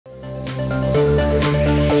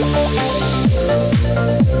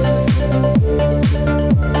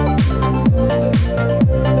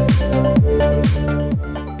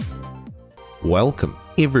welcome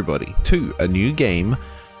everybody to a new game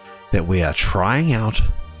that we are trying out,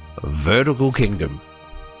 Vertical Kingdom.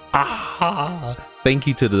 Thank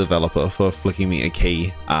you to the developer for flicking me a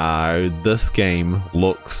key. This game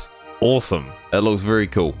looks awesome. It looks very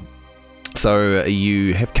cool. So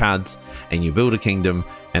you have cards and you build a kingdom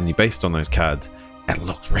and you're based on those cards, and it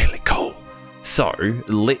looks really cool. So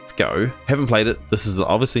let's go. Haven't played it. This is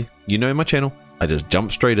obviously, you know, my channel. I just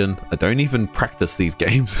jump straight in. I don't even practice these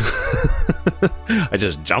games. I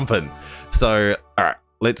just jump in. So all right,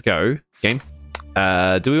 let's go. Game.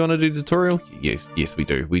 Do we want to do tutorial? Yes we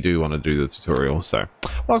do. We do want to do the tutorial. So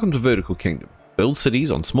welcome to Vertical Kingdom. Build cities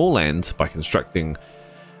on small lands by constructing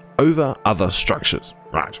over other structures.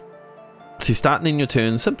 Right. So starting in your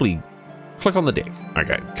turn, simply click on the deck.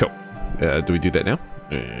 Okay, cool. Do we do that now?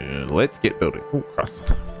 Let's get building. Oh,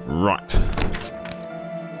 Christ. Right.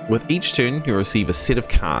 With each turn, you receive a set of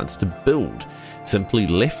cards to build. Simply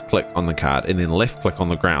left click on the card and then left click on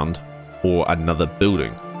the ground or another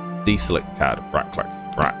building. Deselect the card, right click.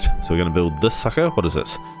 Right. So we're going to build this sucker. What is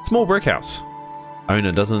this? Small brick house.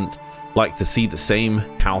 Owner doesn't like to see the same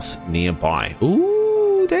house nearby.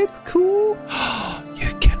 Ooh, that's cool.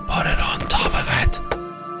 You can put it on top of it.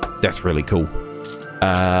 That's really cool.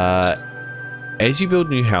 As you build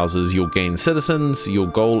new houses, you'll gain citizens. Your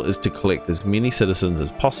goal is to collect as many citizens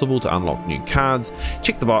as possible to unlock new cards.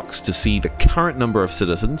 Check the box to see the current number of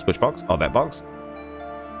citizens. Which box? Oh, that box.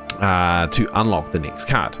 To unlock the next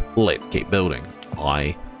card. Let's keep building.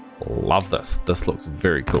 I love this. This looks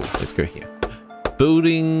very cool. Let's go here.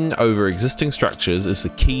 Building over existing structures is the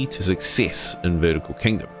key to success in Vertical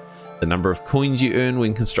Kingdom. The number of coins you earn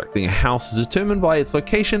when constructing a house is determined by its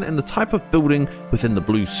location and the type of building within the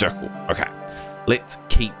blue circle. Okay. Let's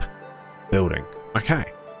keep building.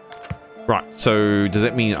 Okay. Right, so does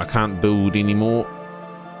that mean I can't build anymore?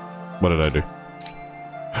 What did I do?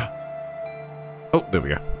 Oh, there we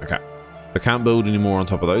go. Okay. I can't build anymore on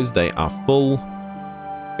top of those. They are full.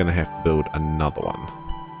 Gonna have to build another one.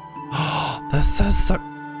 Oh, this is so...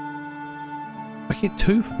 I get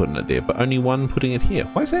 2 for putting it there, but only 1 putting it here.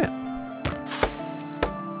 Why is that?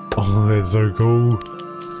 Oh, that's so cool.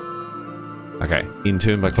 Okay, in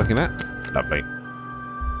turn by clicking that. Lovely.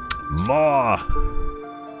 More.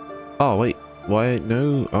 Oh wait, why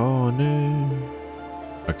no? Oh no.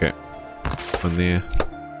 Okay, on there.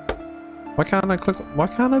 Why can't I click? Why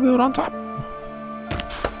can't I build on top?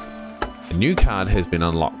 A new card has been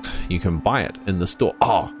unlocked. You can buy it in the store.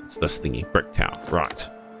 Oh, it's this thingy, Brick Tower. Right.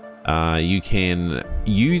 You can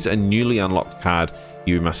use a newly unlocked card.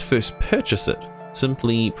 You must first purchase it.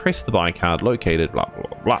 Simply press the buy card located. Blah blah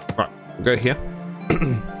blah. Right. We'll go here.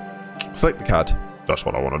 Select the card. That's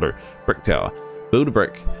what I want to do. Brick Tower. Build a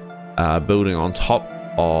brick building on top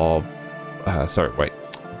of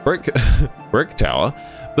brick tower.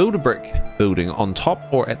 Build a brick building on top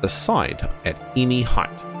or at the side at any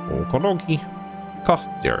height. Okie. Cost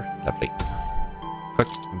 0. Lovely. Click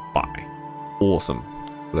buy. Awesome.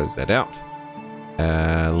 Close that out.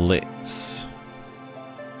 Let's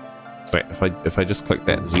wait. If I just click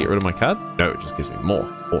that, does it get rid of my card? No, it just gives me more.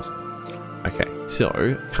 Awesome. Okay,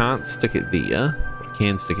 so can't stick it there, but I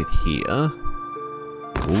can stick it here.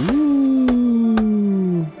 Ooh.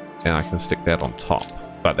 And I can stick that on top,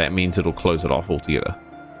 but that means it'll close it off altogether.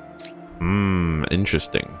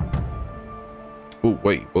 Interesting. Oh,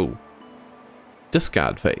 wait, whoa.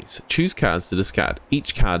 Discard phase. Choose cards to discard.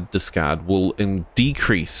 Each card discard will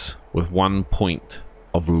decrease with 1 point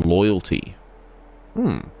of loyalty.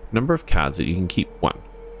 Number of cards that you can keep, 1.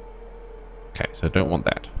 Okay, so I don't want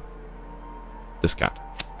that. Discard.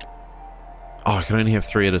 Oh, I can only have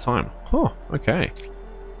 3 at a time. Oh, okay.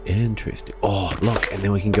 Interesting. Oh, look, and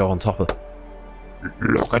then we can go on top of...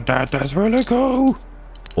 Look at that, that's really cool.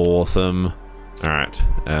 Awesome. Alright.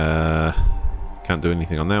 Can't do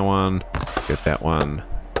anything on that one. Get that one.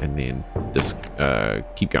 And then just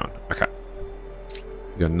keep going. Okay.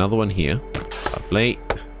 We got another one here. Lovely.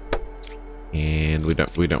 And we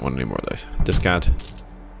don't want any more of those. Discard.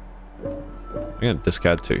 I'm gonna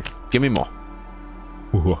discard 2. Give me more.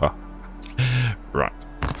 Right.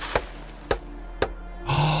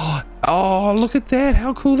 Oh, look at that.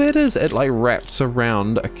 How cool that is. It like wraps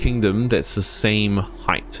around a kingdom that's the same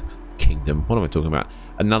height. Kingdom. What am I talking about?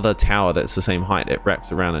 Another tower that's the same height. It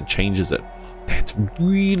wraps around and changes it. That's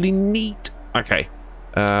really neat. Okay.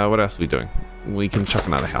 What else are we doing? We can chuck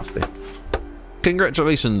another house there.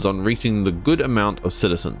 Congratulations on reaching the good amount of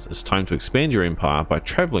citizens. It's time to expand your empire by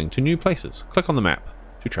traveling to new places. Click on the map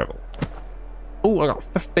to travel. Oh, I got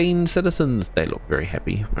 15 citizens. They look very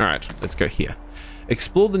happy. All right, let's go here.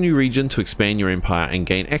 Explore the new region to expand your empire and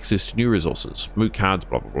gain access to new resources. Moot cards,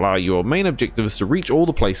 blah, blah, blah. Your main objective is to reach all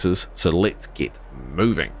the places, so let's get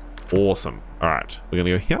moving. Awesome. All right, we're going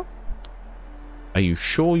to go here. Are you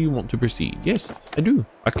sure you want to proceed? Yes, I do.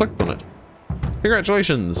 I clicked on it.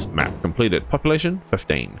 Congratulations. Map completed. Population,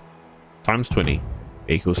 15. Times 20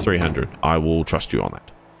 equals 300. I will trust you on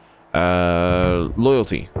that.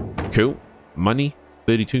 Loyalty. Cool. Money,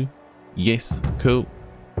 32. Yes, cool.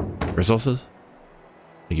 Resources.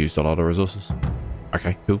 I used a lot of resources.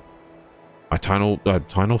 Okay, cool. My final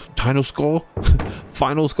score,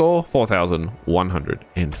 final score,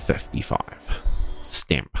 4,155.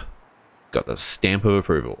 Stamp. Got the stamp of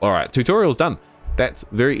approval. All right, tutorial's done. That's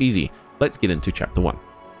very easy. Let's get into chapter 1.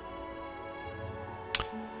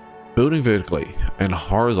 Building vertically and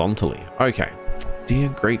horizontally. Okay. Dear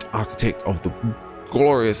great architect of the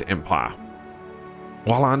glorious empire.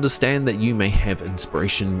 While I understand that you may have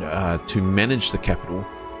inspiration to manage the capital,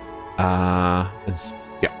 I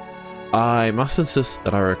must insist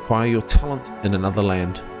that I require your talent in another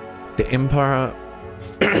land. The empire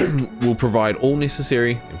will provide all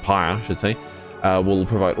necessary, will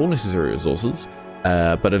provide all necessary resources,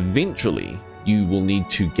 but eventually you will need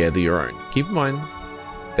to gather your own. Keep in mind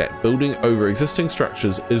that building over existing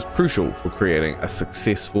structures is crucial for creating a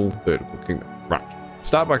successful vertical kingdom. Right.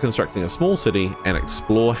 Start by constructing a small city and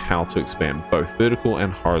explore how to expand both vertical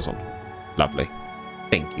and horizontal. Lovely.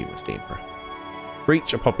 Thank you, Mr. Emperor.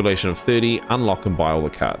 Reach a population of 30, unlock and buy all the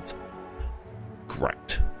cards.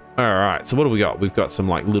 Great. Alright, so what do we got? We've got some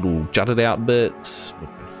like little jutted out bits. We've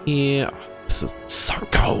got here. Oh, this is so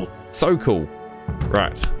cool. So cool.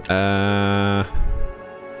 Right.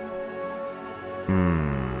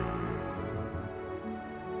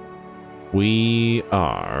 We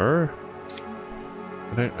are...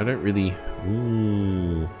 I don't really...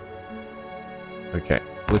 Ooh. Okay,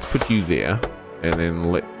 let's put you there, and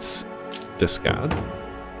then let's discard.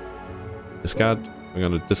 Discard? I'm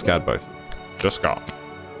going to discard both. Discard.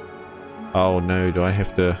 Oh no, do I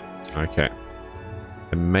have to... Okay.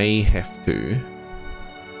 I may have to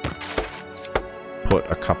put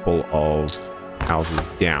a couple of houses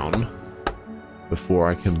down before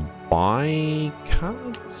I can buy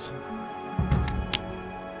cards?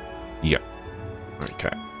 Yep. Okay.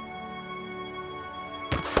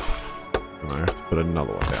 And I have to put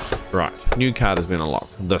another one down. Right. New card has been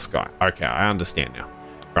unlocked. This guy. Okay, I understand now.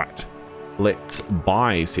 Right. Let's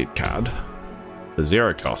buy said card for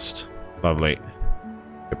 0 cost. Lovely.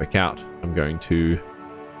 Go back out. I'm going to...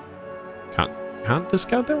 Can't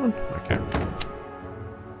discard that one? Okay.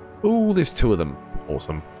 Oh, there's 2 of them.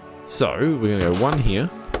 Awesome. So, we're going to go 1 here.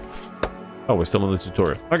 Oh, we're still in the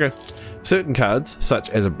tutorial. Okay. Certain cards, such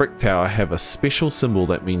as a brick tower, have a special symbol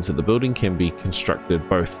that means that the building can be constructed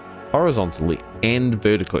both horizontally and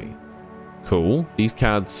vertically. Cool. These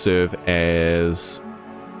cards serve as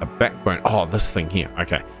a backbone. Oh, this thing here.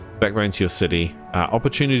 Okay. Backbone to your city.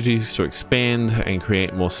 Opportunities to expand and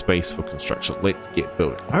create more space for construction. Let's get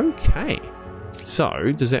building. Okay.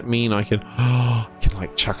 So, does that mean I can... Oh, I can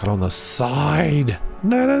like chuck it on the side.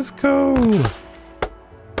 That is cool.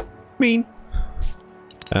 Mean.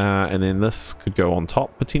 And then this could go on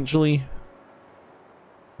top potentially.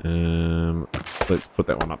 Let's put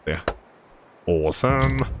that one up there.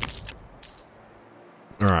 Awesome.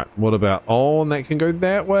 All right. What about? Oh, and that can go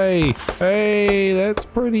that way. Hey, that's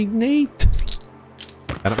pretty neat.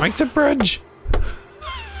 And it makes a bridge.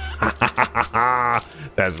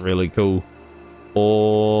 That's really cool.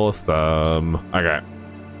 Awesome. Okay.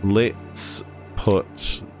 Let's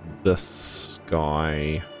put this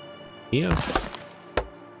guy here.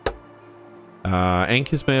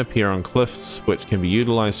 Anchors may appear on cliffs, which can be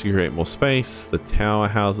utilized to create more space. The tower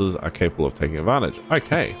houses are capable of taking advantage.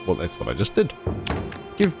 Okay, well that's what I just did.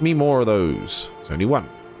 Give me more of those. There's only 1.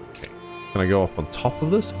 Okay. Can I go up on top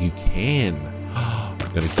of this? You can. I'm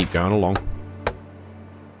going to keep going along.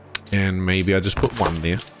 And maybe I just put 1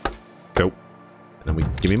 there. Cool. And then we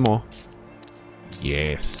give me more.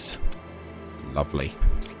 Yes. Lovely.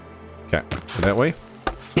 Okay, go that way.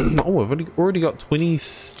 Oh, I've already got 20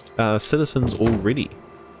 citizens already.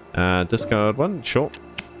 Discard 1, sure.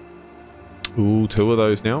 Ooh, 2 of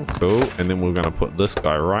those now. Cool. And then we're going to put this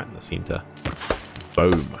guy right in the center.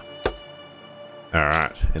 Boom.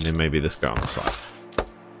 Alright. And then maybe this guy on the side.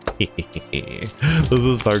 This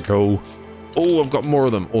is so cool. Oh, I've got more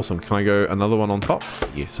of them. Awesome. Can I go another one on top?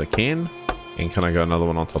 Yes, I can. And can I go another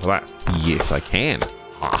one on top of that? Yes, I can.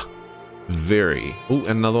 Ah, very. Oh,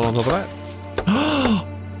 and another one on top of that.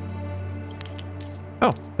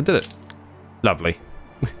 Oh, I did it. Lovely.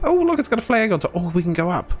 Oh, look, it's got a flag on top. Oh, we can go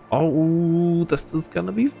up. Oh, this is going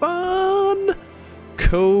to be fun.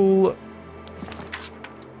 Cool.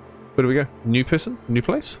 Where do we go? New person? New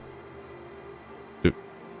place?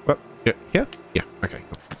 What? Yeah, here? Yeah, okay,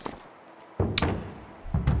 cool.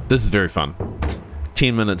 This is very fun.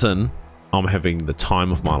 10 minutes in, I'm having the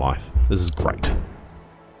time of my life. This is great.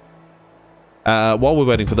 While we're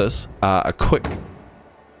waiting for this, a quick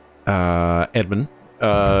admin.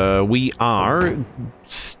 We are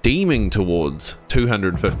steaming towards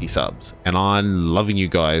 250 subs, and I'm loving you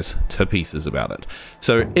guys to pieces about it.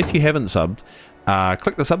 So if you haven't subbed,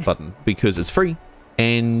 click the sub button because it's free,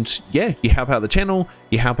 and yeah, you help out the channel,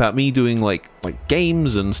 you help out me doing like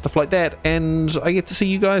games and stuff like that, and I get to see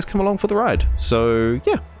you guys come along for the ride. So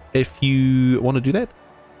yeah, if you want to do that,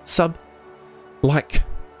 sub, like,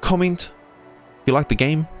 comment. If you like the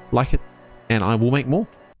game, like it, and I will make more.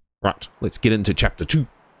 Right, let's get into chapter 2.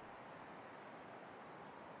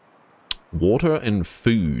 Water and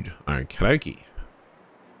food. Okie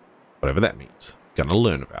whatever that means. Gonna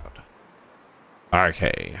learn about it.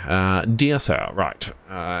 Okay, dear sir, right.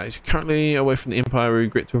 As you're currently away from the Empire, we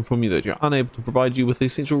regret to inform you that you're unable to provide you with the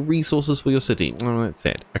essential resources for your city. Oh, that's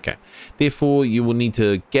sad. Okay. Therefore, you will need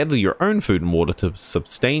to gather your own food and water to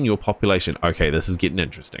sustain your population. Okay, this is getting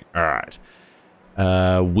interesting. Alright.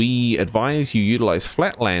 We advise you utilize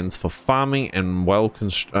flat lands for farming and well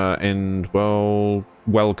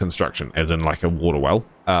construction, as in like a water well.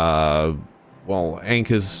 Well,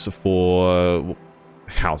 anchors for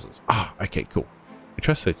houses. Ah, okay, cool. We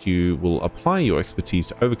trust that you will apply your expertise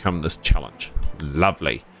to overcome this challenge.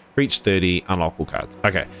 Lovely. Reach 30, unlock all cards.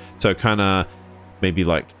 Okay, so kind of maybe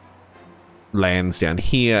like lands down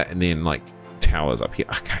here and then like towers up here.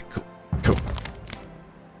 Okay, cool. Cool.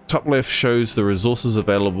 Top left shows the resources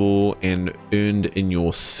available and earned in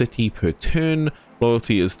your city per turn.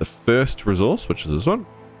 Loyalty is the first resource, which is this one.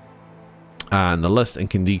 And the list and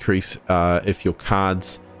can decrease if you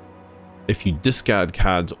discard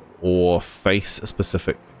cards or face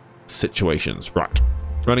specific situations. Right.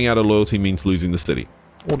 Running out of loyalty means losing the city.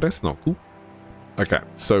 Oh, that's not cool. Okay,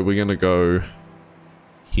 so we're gonna go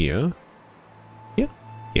here. Here?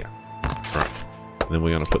 Here. Right. And then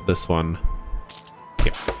we're gonna put this one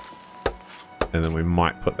here. And then we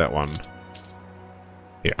might put that one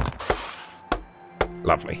here.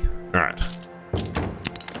 Lovely. Alright.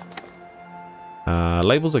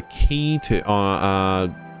 Labels are key to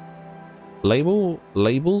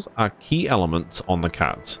labels are key elements on the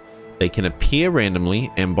cards. They can appear randomly,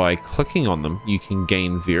 and by clicking on them you can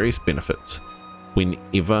gain various benefits.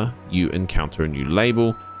 Whenever you encounter a new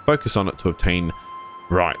label, focus on it to obtain.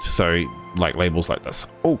 Right, so like labels like this.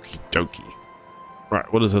 Okie dokie.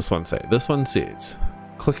 Right, what does this one say? This one says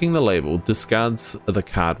clicking the label discards the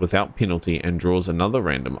card without penalty and draws another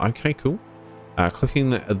random. Okay, cool. Clicking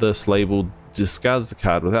this label discards the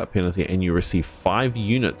card without penalty and you receive 5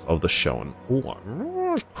 units of the shown.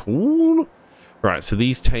 Oh, cool. Right, so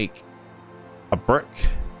these take a brick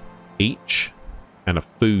each and a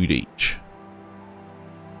food each.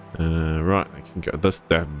 Right, I can go.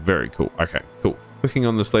 They're very cool. Okay, cool. Clicking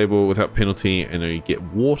on this label without penalty and you get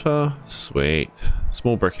water. Sweet.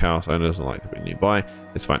 Small brick house. Owner doesn't like to be nearby.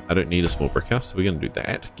 It's fine. I don't need a small brick house, so we're going to do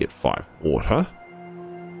that. Get 5 water.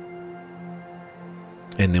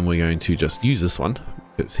 And then we're going to just use this one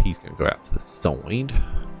because he's going to go out to the side.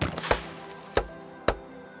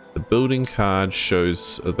 The building card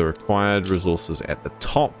shows the required resources at the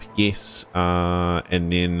top. Yes.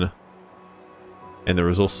 And the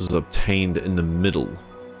resources obtained in the middle.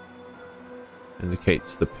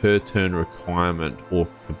 Indicates the per turn requirement or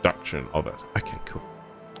production of it. Okay, cool.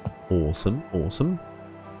 Awesome, awesome.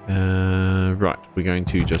 Right, we're going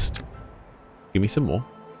to just give me some more.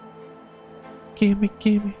 Give me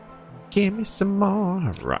some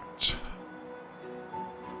more. Right.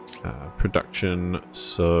 Production,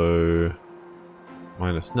 so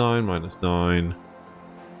 -9, -9.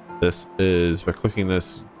 This is, by clicking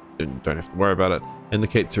this, you don't have to worry about it.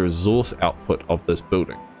 Indicates the resource output of this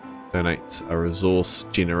building. Donates a resource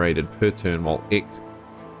generated per turn while X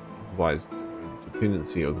provides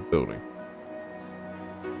dependency of the building.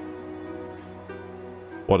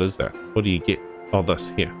 What is that? What do you get? Oh,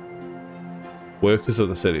 this here. Workers of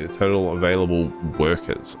the city. The total available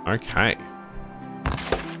workers. Okay.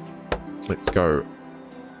 Let's go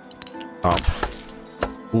up.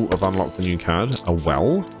 Ooh, I've unlocked a new card. A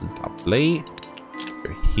well. Lovely. Let's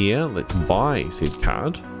go here. Let's buy said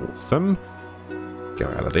card. Awesome. Go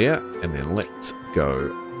out of there. And then let's go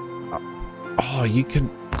up. Oh, you can...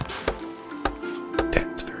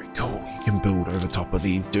 That's very cool. You can build over top of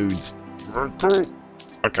these dudes. Okay.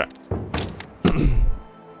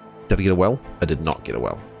 Did I get a well? I did not get a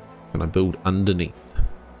well. Can I build underneath?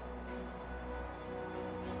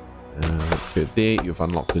 Go there. You've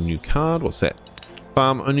unlocked a new card. What's that?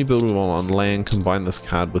 Farm only buildable on land. Combine this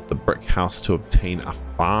card with the brick house to obtain a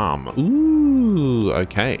farm. Ooh,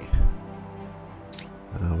 okay.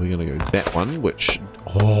 We're gonna go that one, which,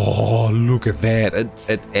 oh, look at that.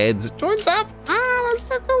 It adds, it joins up. Ah, that's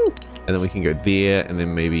so cool. And then we can go there and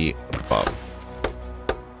then maybe above.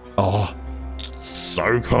 Oh,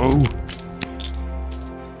 so cool.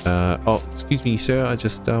 Oh, excuse me, sir. I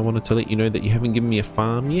just wanted to let you know that you haven't given me a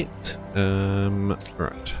farm yet.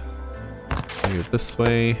 Right. Go this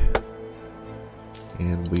way.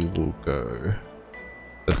 And we will go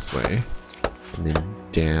this way. And then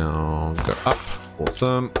down, go up.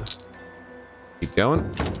 Awesome. Keep going.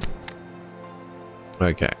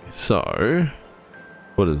 Okay, so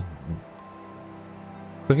what is,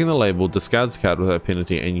 clicking the label discards card without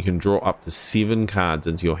penalty, and you can draw up to 7 cards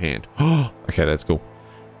into your hand. Oh, okay, that's cool.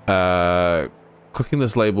 Clicking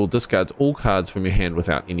this label discards all cards from your hand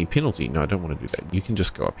without any penalty. No, I don't want to do that. You can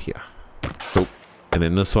just go up here. Cool. And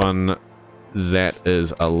then this one, that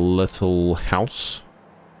is a little house.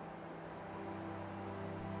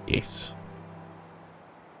 Yes.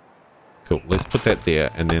 Cool. Let's put that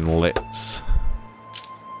there, and then let's...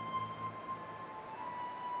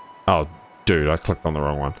 Oh, dude, I clicked on the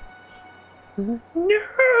wrong one.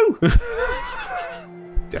 No!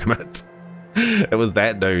 Damn it. It was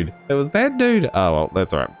that dude. It was that dude. Oh, well,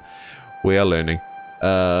 that's alright. We are learning.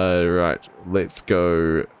 Right. Let's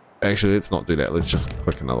go... Actually, let's not do that. Let's just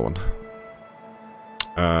click another one.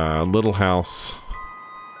 Little house.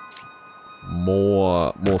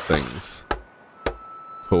 More things.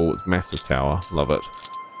 Cool. It's massive tower. Love it.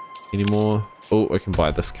 Any more? Oh, I can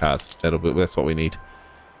buy this card. That's what we need.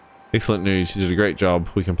 Excellent news. You did a great job.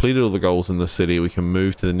 We completed all the goals in this city. We can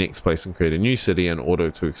move to the next place and create a new city in order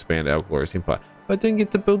to expand our glorious empire. But I didn't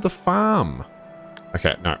get to build the farm.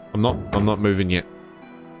 Okay, no. I'm not moving yet.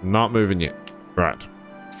 Not moving yet. Right.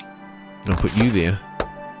 I'll put you there.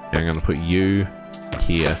 And I'm going to put you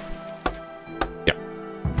here. Yep.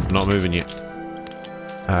 Not moving yet.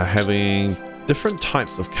 Having different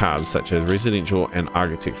types of cards such as residential and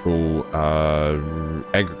agricultural,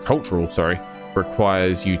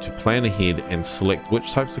 requires you to plan ahead and select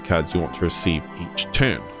which types of cards you want to receive each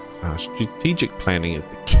turn. Strategic planning is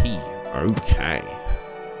the key. Okay.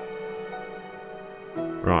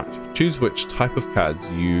 Right. Choose which type of cards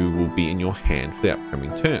you will be in your hand for the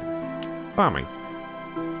upcoming turns. Farming.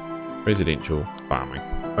 Residential. Farming.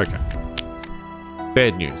 Okay.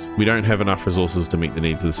 Bad news. We don't have enough resources to meet the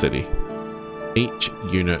needs of the city. Each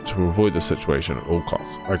unit will avoid the situation at all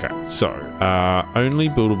costs. Okay, so only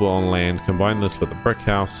buildable on land. Combine this with a brick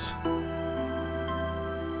house.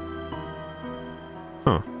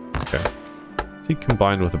 Huh. Okay. See,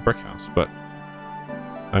 combined with a brick house, but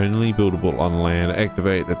only buildable on land.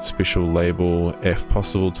 Activate that special label if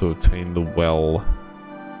possible to obtain the well.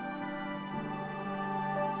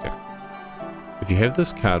 So, if you have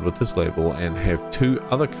this card with this label and have 2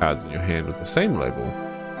 other cards in your hand with the same label,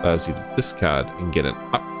 allows you to discard and get an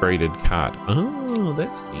upgraded card. Oh,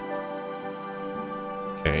 that's neat.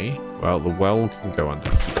 Okay, well, the well can go under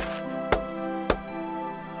here.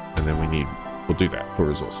 And then we'll do that for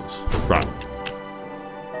resources. Right.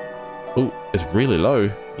 Oh, it's really low.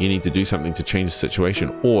 You need to do something to change the situation,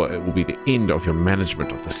 or it will be the end of your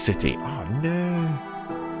management of the city. Oh, no.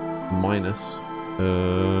 Minus.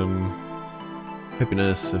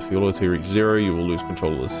 Happiness. If your loyalty reaches 0, you will lose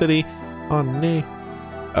control of the city. Oh, no.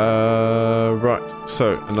 Right,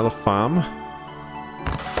 so another farm.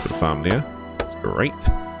 Put a farm there. That's great.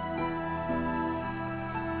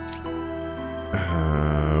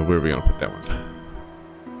 Where are we going to put that one?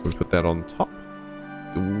 Can we put that on top?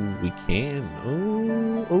 Ooh, we can.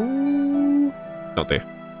 Ooh. Not there.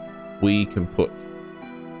 We can put...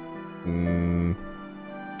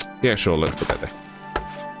 yeah, sure, let's put that there.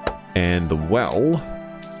 And the well...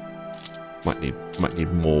 Might need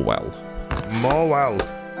more well. More well.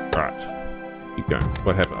 Right. Keep going.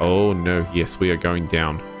 What happened? Oh no, yes, we are going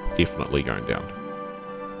down. Definitely going down.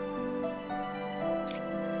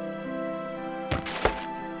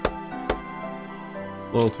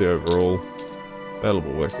 Loyalty overall.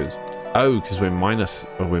 Available workers. Oh, because we're minus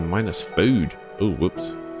food. Oh,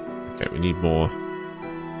 whoops. Okay, we need more.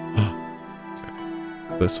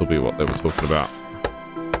 Okay. This will be what they were talking about.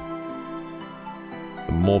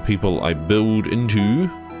 The more people I build into.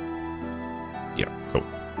 Yeah, cool.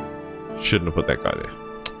 Shouldn't have put that guy there.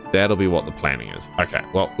 That'll be what the planning is. Okay,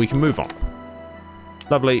 well, we can move on.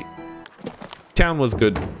 Lovely. Town was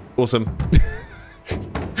good. Awesome.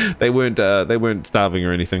 They weren't starving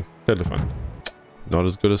or anything. Totally fine. Not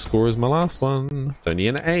as good a score as my last one. It's only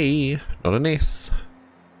an A, not an S.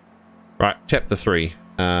 Right, chapter 3.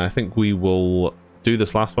 I think we will do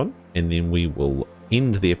this last one, and then we will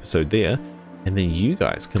end the episode there, and then you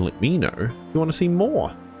guys can let me know if you want to see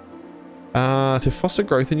more. To foster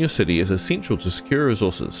growth in your city is essential to secure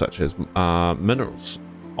resources such as minerals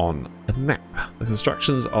on the map. The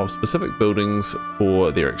constructions of specific buildings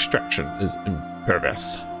for their extraction is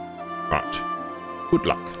impervious. Right. Good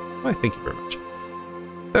luck. Why, thank you very much.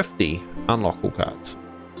 50. Unlock all cards.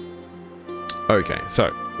 Okay,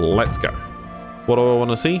 so let's go. What do I want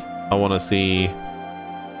to see? I want to see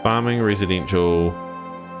farming, residential,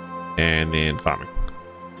 and then farming.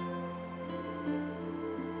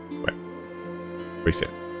 Wait. Reset.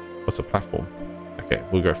 What's a platform? Okay,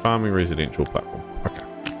 we'll go farming, residential, platform. Okay.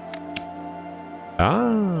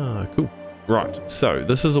 Ah, cool. Right, so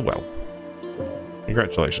this is a well.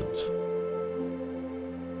 Congratulations.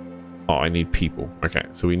 Oh, I need people. Okay,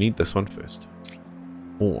 so we need this one first.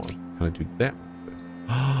 Or can I do that one first?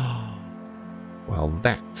 Well,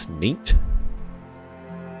 that's neat.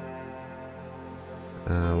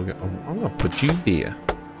 I'm gonna put you there.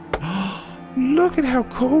 Look at how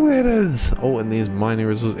cool that is. Oh, and there's mining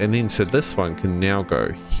resources. And then so this one can now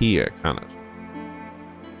go here, can't it?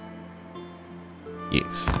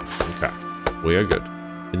 Yes. Okay. We are good.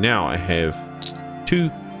 And now I have 2,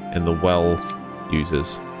 and the well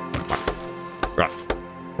uses 1. Right.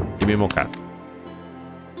 Give me more cards.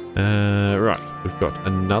 Right. We've got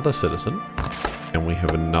another citizen, and we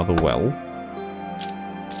have another well.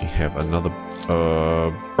 We have another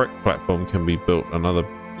brick platform can be built. Another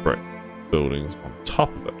brick buildings on top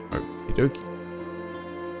of it. Okie dokie.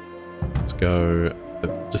 Let's go.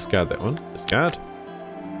 Discard that one. Discard.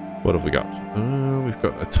 What have we got? We've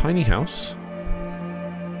got a tiny house.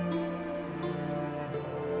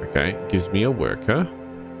 Okay, gives me a worker,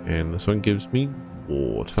 and this one gives me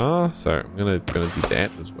water. So I'm gonna do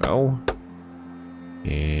that as well,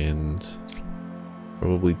 and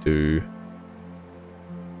probably do.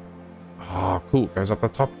 Oh, cool! It goes up the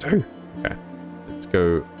top too. Okay, let's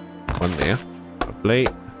go one there. Lovely.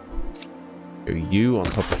 Let's go you on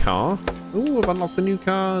top of the car. Oh, I've unlocked a new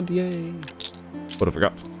card! Yay! What have I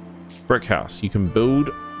got? Brick house. You can build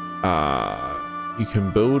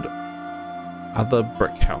other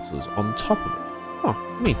brick houses on top of it. Oh,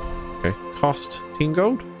 neat. Okay, cost 10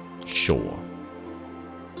 gold? Sure.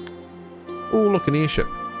 Oh, look, an airship.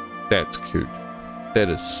 That's cute. That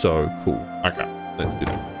is so cool. Okay, let's do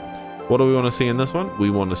that. What do we want to see in this one? We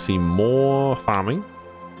want to see more farming,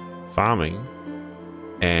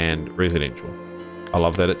 and residential. I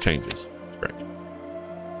love that it changes. It's great.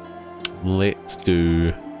 Let's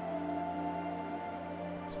do.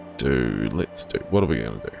 What are we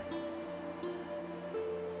going to do?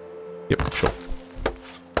 Yep, sure.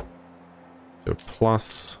 So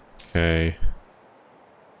plus, okay.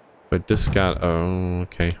 If I discard, oh,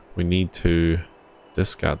 okay. We need to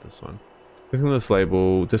discard this one. Clicking this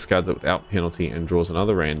label discards it without penalty and draws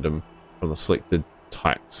another random from the selected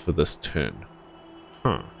types for this turn.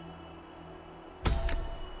 Huh.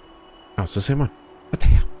 Oh, it's the same one. What the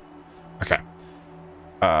hell? Okay.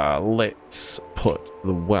 Let's put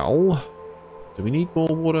the well. Do we need more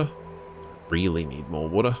water? Really need more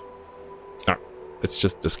water? No, let's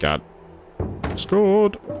just discard.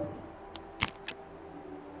 Discard.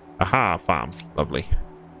 Aha, farm. Lovely.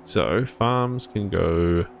 So farms can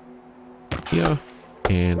go here,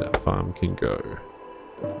 and a farm can go.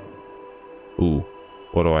 Ooh,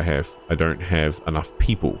 what do I have? I don't have enough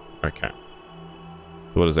people. Okay.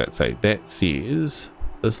 So what does that say? That says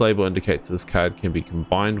this label indicates this card can be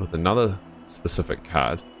combined with another specific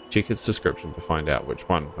card. Check its description to find out which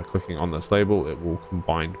one. By clicking on this label, it will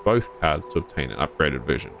combine both cards to obtain an upgraded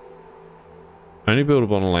version. Only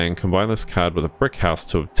buildable on land. Combine this card with a brick house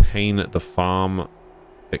to obtain the farm.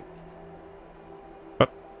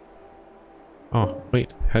 What? Oh,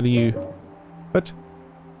 wait. How do you... What?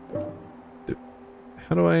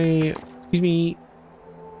 How do I... Excuse me.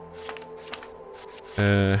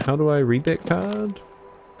 How do I read that card?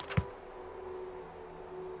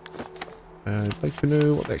 I'd like to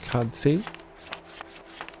know what that card says.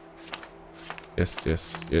 Yes.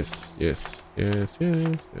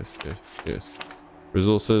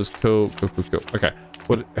 Resources, cool. Okay,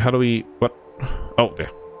 how do we, what? Oh, there.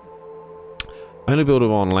 Only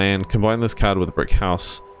buildable on land. Combine this card with a brick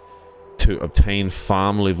house to obtain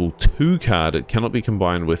farm level 2 card. It cannot be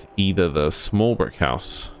combined with either the small brick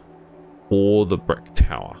house or the brick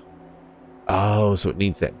tower. Oh, so it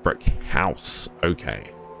needs that brick house. Okay.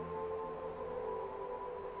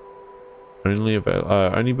 Only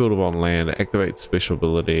buildable on land. Activate special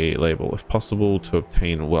ability label if possible to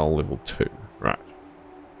obtain well level 2. Right.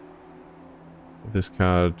 this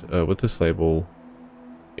card, with this label.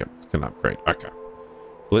 Yep, it's going to upgrade. Okay.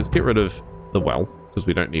 So let's get rid of the well, because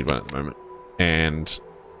we don't need one at the moment. And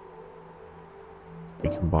we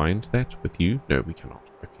combined that with you? No, we cannot.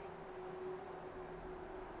 Okay.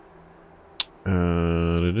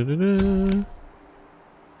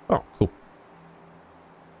 Oh, cool.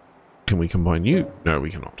 Can we combine you? No, we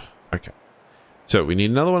cannot. Okay. So we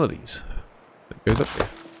need another one of these. That goes up there.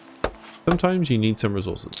 Sometimes you need some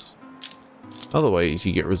resources. Other ways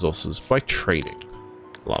you get resources by trading.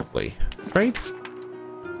 Lovely. Trade?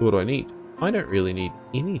 So what do I need? I don't really need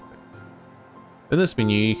anything. In this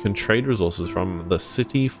menu, you can trade resources from the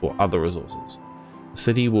city for other resources. The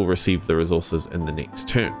city will receive the resources in the next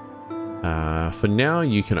turn. For now,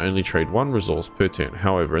 you can only trade one resource per turn.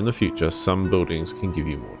 However, in the future, some buildings can give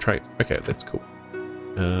you more trades. Okay, that's cool.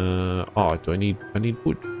 Oh, do I need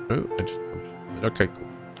wood? No, I'm just okay, cool.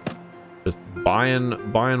 Just buying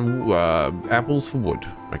apples for wood.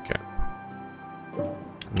 Okay.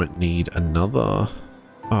 Might need another.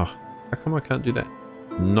 Oh, how come I can't do that?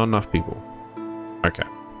 Not enough people. Okay.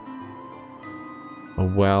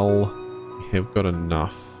 Well, we have got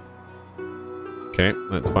enough. Okay,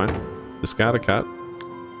 that's fine. Discard a cut.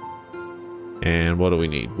 And what do we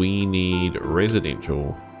need? We need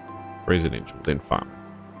residential, then farm.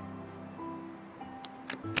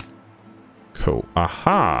 Cool.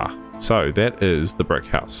 Aha! So that is the brick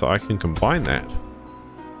house. So I can combine that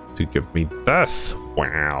to give me this.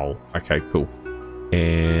 Wow. Okay, cool.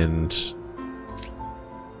 And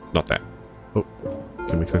not that. Oh,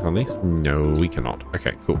 can we click on these? No, we cannot.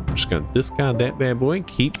 Okay, cool. I'm just going to discard that bad boy.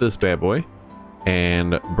 Keep this bad boy.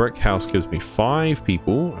 And brick house gives me 5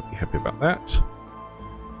 people. I'd be happy about that.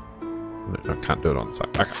 No, I can't do it on the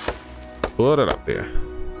side. Okay. Put it up there.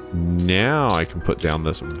 Now I can put down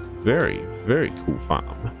this very, very cool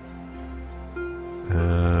farm.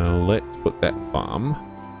 Let's put that farm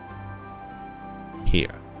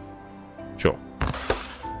here. Sure.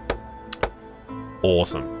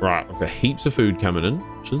 Awesome. Right, I've got heaps of food coming in,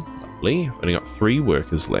 which is lovely. I've only got 3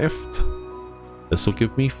 workers left. This will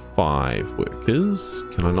give me 5 workers.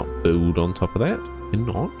 Can I not build on top of that?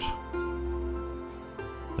 Cannot.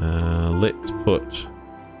 Let's put...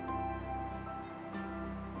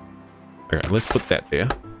 Okay, let's put that there.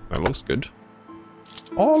 That looks good.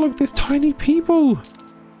 Oh, look, there's tiny people.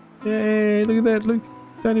 Yay, look at that. Look,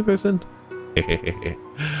 tiny person.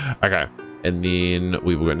 Okay, and then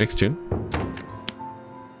we will go next turn.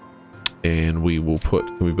 And we will put...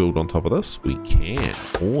 Can we build on top of this? We can.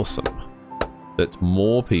 Awesome. That's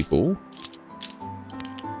more people.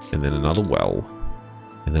 And then another well.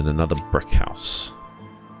 And then another brick house.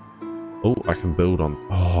 Oh, I can build on...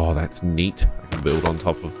 Oh, that's neat. I can build on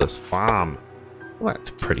top of this farm. Well,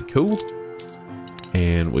 that's pretty cool.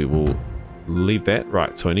 And we will leave that.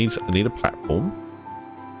 Right, so I need a platform.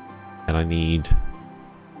 And I need...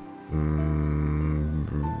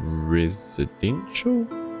 residential?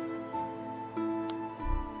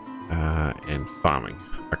 And farming.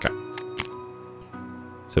 Okay.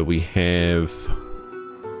 So we have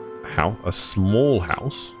a small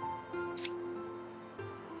house.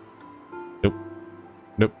 Nope.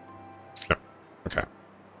 Nope. No. Okay.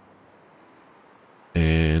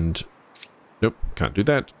 And nope, can't do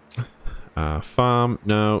that. Farm,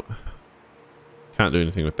 no. Can't do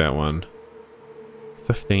anything with that one.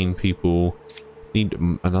 15 people. Need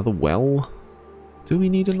another well. Do we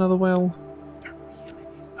need another well? Don't really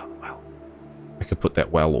need another well. I could put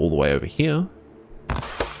that well all the way over here.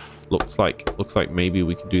 Looks like maybe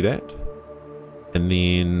we could do that. And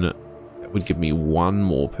then that would give me 1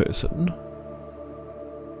 more person.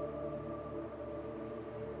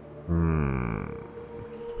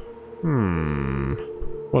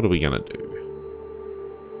 What are we gonna do?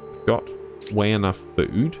 We've got way enough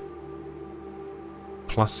food.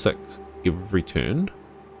 +6 every turn.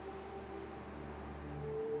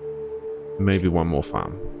 Maybe 1 more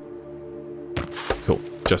farm. Cool.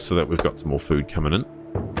 Just so that we've got some more food coming in.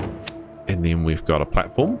 And then we've got a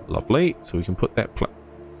platform. Lovely. So we can put that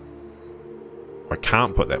I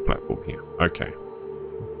can't put that platform here. Okay.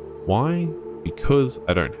 Why? Because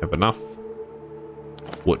I don't have enough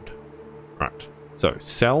wood. Right. So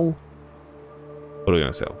sell. What are we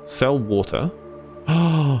going to sell? Sell water.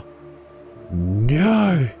 Oh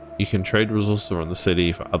no! You can trade resources around the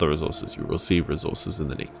city for other resources. You will receive resources in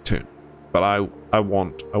the next turn. But I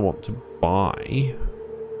want to buy.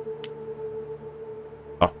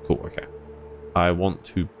 Oh, cool. Okay. I want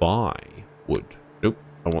to buy wood. Nope.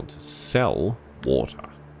 I want to sell water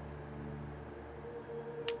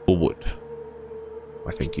for wood.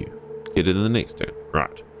 Why, thank you. Get it in the next turn.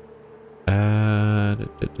 Right.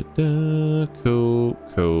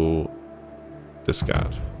 Cool.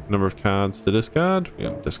 Discard. Number of cards to discard. We're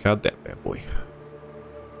going to discard that bad boy.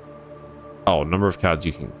 Oh, number of cards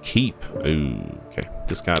you can keep. Ooh, okay.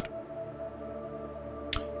 Discard.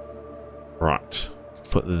 Right.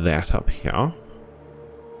 Put that up here.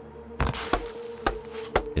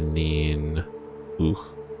 And then... Ooh.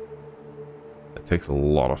 That takes a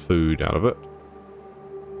lot of food out of it.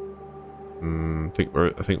 I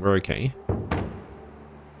think we're okay.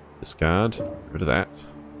 Discard. Get rid of that.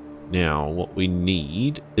 Now, what we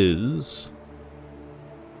need is...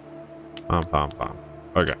 Farm.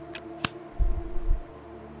 Okay.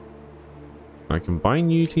 Can I combine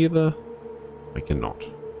you together? I cannot.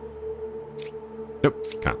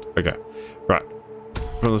 Nope, can't. Okay. Right.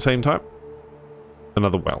 From the same type.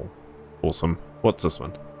 Another well. Awesome. What's this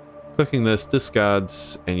one? Clicking this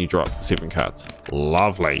discards and you drop 7 cards.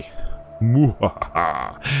 Lovely.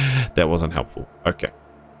 That wasn't helpful. Okay.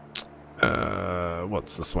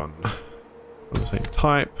 What's this one? From the same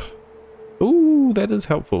type. Ooh, that is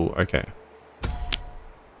helpful. Okay.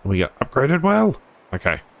 We got upgraded well.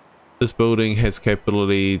 Okay. This building has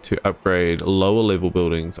capability to upgrade lower level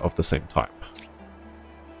buildings of the same type.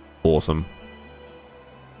 Awesome.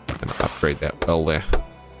 And upgrade that well there.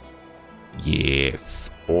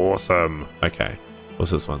 Yes. Awesome. Okay.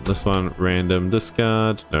 What's this one? This one, random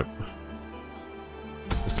discard. Nope.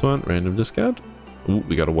 This one, random discard. Ooh,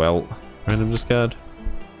 we got a well. Random discard.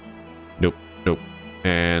 Nope.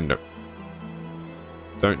 And nope.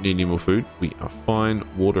 Don't need any more food. We are fine.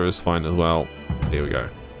 Water is fine as well. There we go.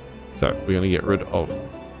 So we're going to get rid of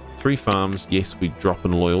 3 farms. Yes, we drop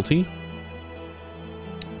in loyalty.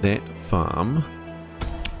 That farm.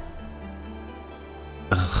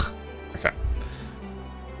 Ugh. Okay.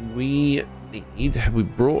 We need... Have we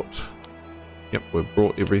brought... Yep, we've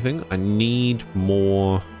brought everything. I need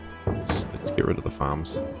more... Let's get rid of the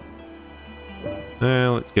farms.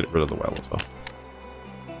 Let's get rid of the well as well.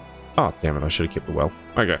 Oh, damn it. I should have kept the well.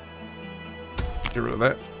 Okay. Get rid of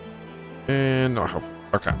that. And no health.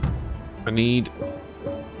 Okay. I need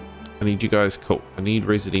you guys. Cool. I need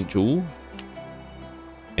residential.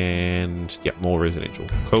 And yeah, more residential.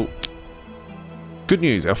 Cool. Good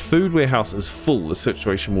news. Our food warehouse is full. The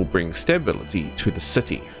situation will bring stability to the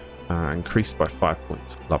city. Increased by 5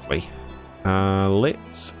 points. Lovely.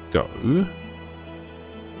 Let's go.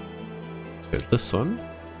 Let's go this one.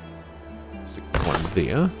 Stick one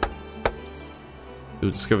there.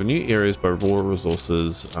 You'll discover new areas by raw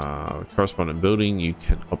resources. Corresponding building you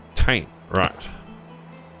can obtain. Right.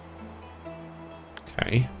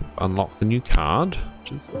 Okay. Unlock the new card,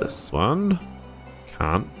 which is this one.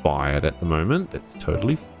 Can't buy it at the moment. That's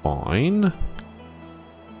totally fine.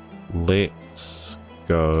 Let's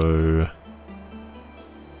go.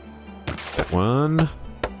 That one.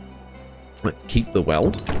 Let's keep the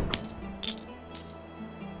well.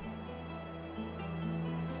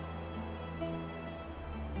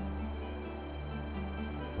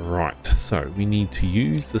 Right, so we need to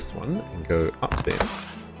use this one and go up there.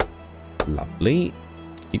 Lovely.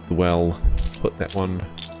 Keep the well. Put that one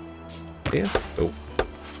there. Oh.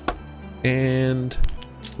 And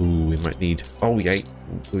ooh, we might need... Oh, yeah,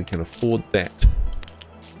 we can afford that.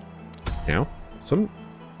 Now, some...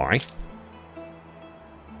 Buy.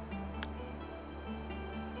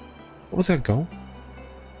 What was our goal?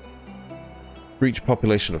 Reach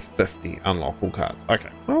population of 50. Unlock all cards. Okay,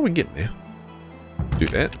 well, we're getting there. Do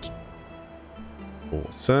that.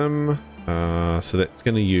 Awesome. So that's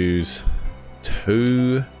going to use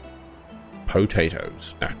 2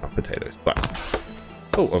 potatoes. No, not potatoes, but...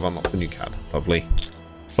 Oh, I've unlocked the new card. Lovely.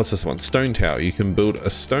 What's this one? Stone tower. You can build a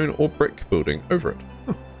stone or brick building over it.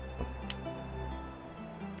 Oh.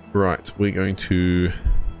 Right, we're going to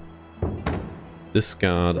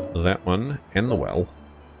discard that one and the well.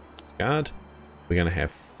 Discard. We're going to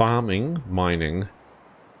have farming, mining,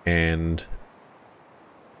 and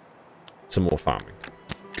some more farming.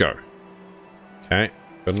 Go. Okay,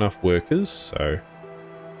 got enough workers, so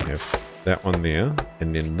we have that one there,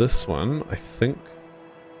 and then this one, I think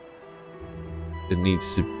it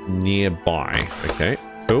needs to nearby. Okay,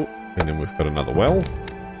 cool. And then we've got another well.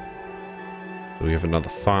 So we have another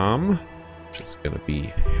farm, which is going to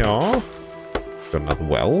be here. Got another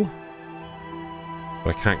well,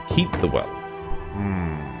 but I can't keep the well.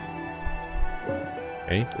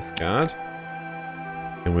 Okay, discard.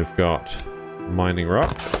 And we've got mining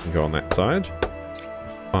rock. That can go on that side.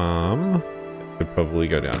 Farm. That could probably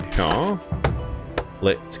go down here.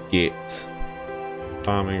 Let's get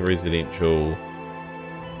farming, residential.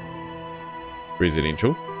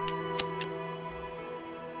 Residential.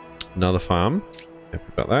 Another farm. Happy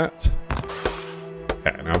about that.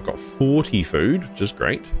 Okay, now I've got 40 food, which is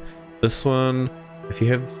great. This one, if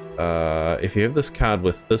you have this card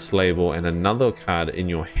with this label and another card in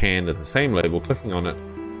your hand at the same label, clicking on it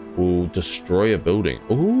will destroy a building.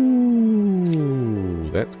 Ooh,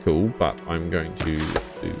 that's cool, but I'm going to do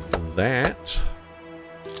that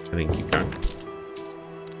and then keep going.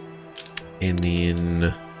 And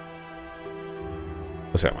then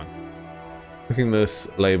what's that one? Clicking this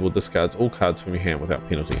label discards all cards from your hand without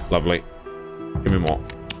penalty. Lovely. Give me more.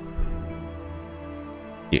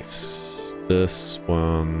 Yes, this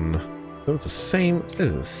one. That was the same.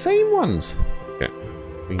 Those are the same ones. Okay,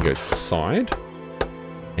 we can go to the side,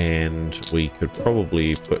 and we could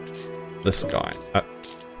probably put this guy.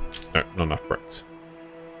 No, not enough bricks.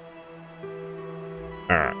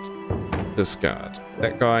 All right, discard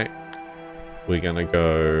that guy. We're gonna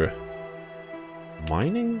go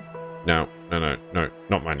mining. No,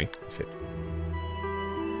 not mining. I said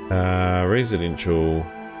residential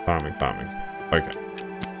farming. Okay.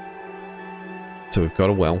 So we've got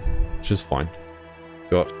a well, which is fine.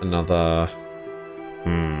 Got another.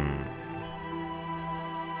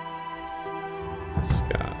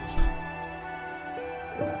 Discard.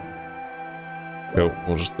 Cool.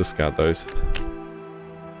 We'll just discard those.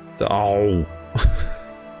 Oh.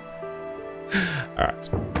 All right.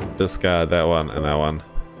 Discard that one and that one.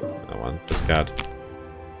 That one. Discard.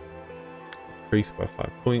 Increase by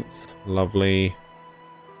 5 points. Lovely.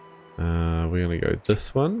 We're gonna go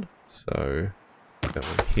this one. So. That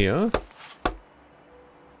one here.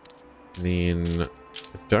 Then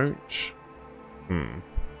don't.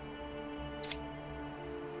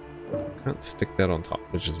 Can't stick that on top,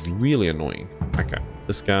 which is really annoying. Okay,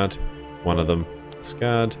 discard one of them.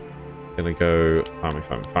 Discard. Gonna go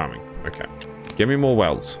farming. Okay, give me more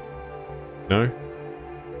wells. No.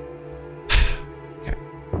 Okay.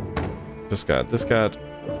 Discard.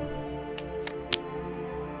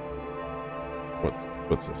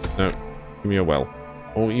 What's this? No. Give me a well.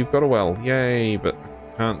 Oh, you've got a well. Yay, but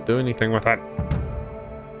I can't do anything with that.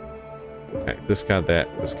 Okay, discard that.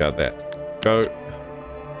 Go.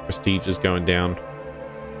 Prestige is going down.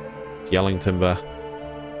 It's yelling timber.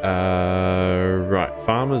 Right,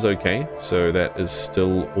 farmer's okay. So that is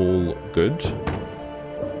still all good.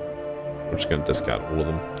 I'm just going to discard all of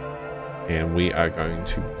them. And we are going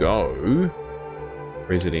to go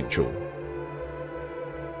residential.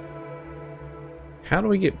 How do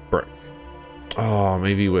we get brick? Oh,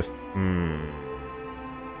 maybe with...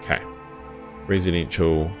 Okay.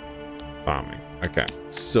 Residential farming. Okay,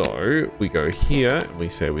 so we go here and we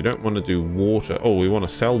say we don't want to do water. Oh, we want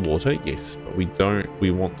to sell water. Yes, but we don't. We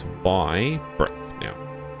want to buy brick now.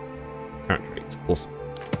 Current trades. Awesome.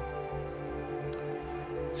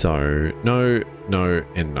 So, no,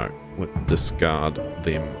 and no. Let's discard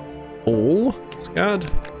them all. Discard.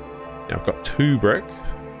 Now I've got 2 brick.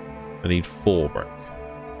 I need 4 brick.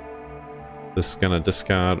 This is going to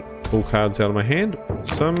discard all cards out of my hand.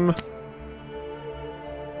 Awesome.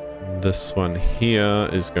 This one here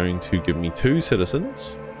is going to give me 2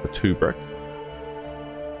 citizens for 2 brick.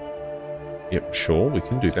 Yep, sure, we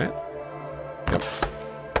can do that. Yep.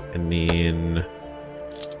 And then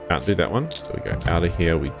can't do that one. So we go out of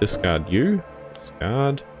here, we discard you.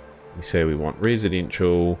 Discard. We say we want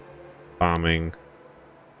residential, farming,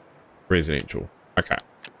 residential. Okay.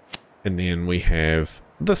 And then we have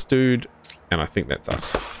this dude. And I think that's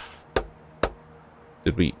us.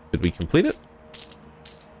 Did we complete it? Is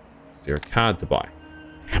there a card to buy?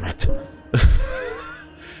 Damn it.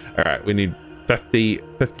 Alright, we need 50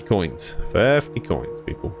 coins. 50 coins,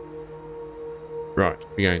 people. Right,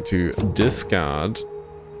 we're going to discard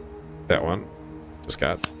that one.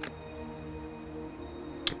 Discard.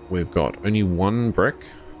 We've got only 1 brick.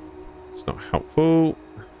 It's not helpful.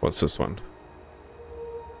 What's this one?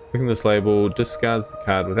 Clicking this label discards the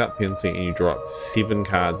card without penalty and you draw up to 7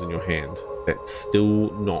 cards in your hand. That's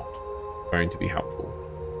still not going to be helpful.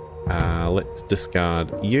 Let's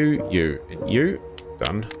discard you, and you.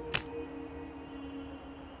 Done.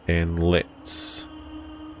 And let's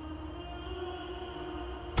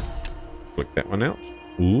flick that one out.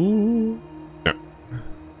 Ooh. No.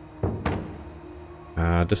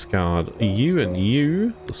 Discard you and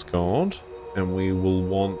you. Discard. And we will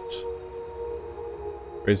want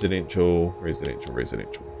residential.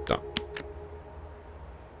 Done.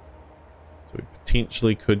 So we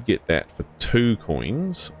potentially could get that for 2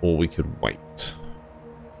 coins, or we could wait.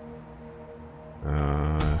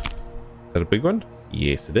 Is that a big one?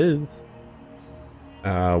 Yes, it is.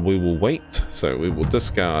 We will wait. So we will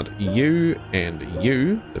discard you and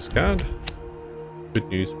you. Discard. Good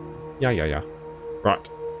news. Yeah. Right.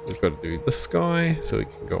 We've got to do this guy, so we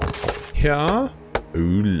can go on top here.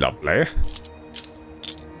 Ooh, lovely.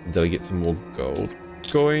 Until I get some more gold.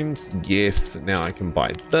 coins. Yes, now I can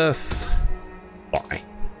buy this. Buy.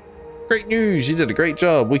 Great news, you did a great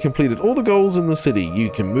job. We completed all the goals in the city.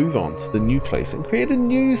 You can move on to the new place and create a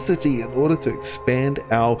new city in order to expand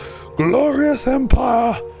our glorious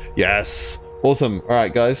empire. Yes, awesome. All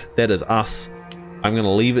right, guys, that is us. I'm going to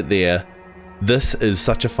leave it there. This is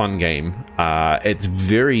such a fun game. It's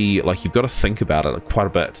very, like, you've got to think about it quite a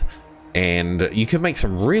bit. And you can make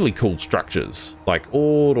some really cool structures, like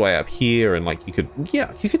all the way up here. And like you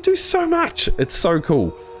could do so much. It's so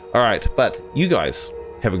cool. All right, but you guys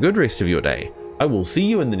have a good rest of your day. I will see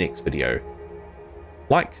you in the next video.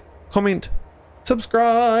 Like, comment,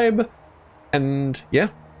 subscribe, and yeah,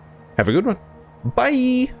 have a good one.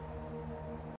 Bye.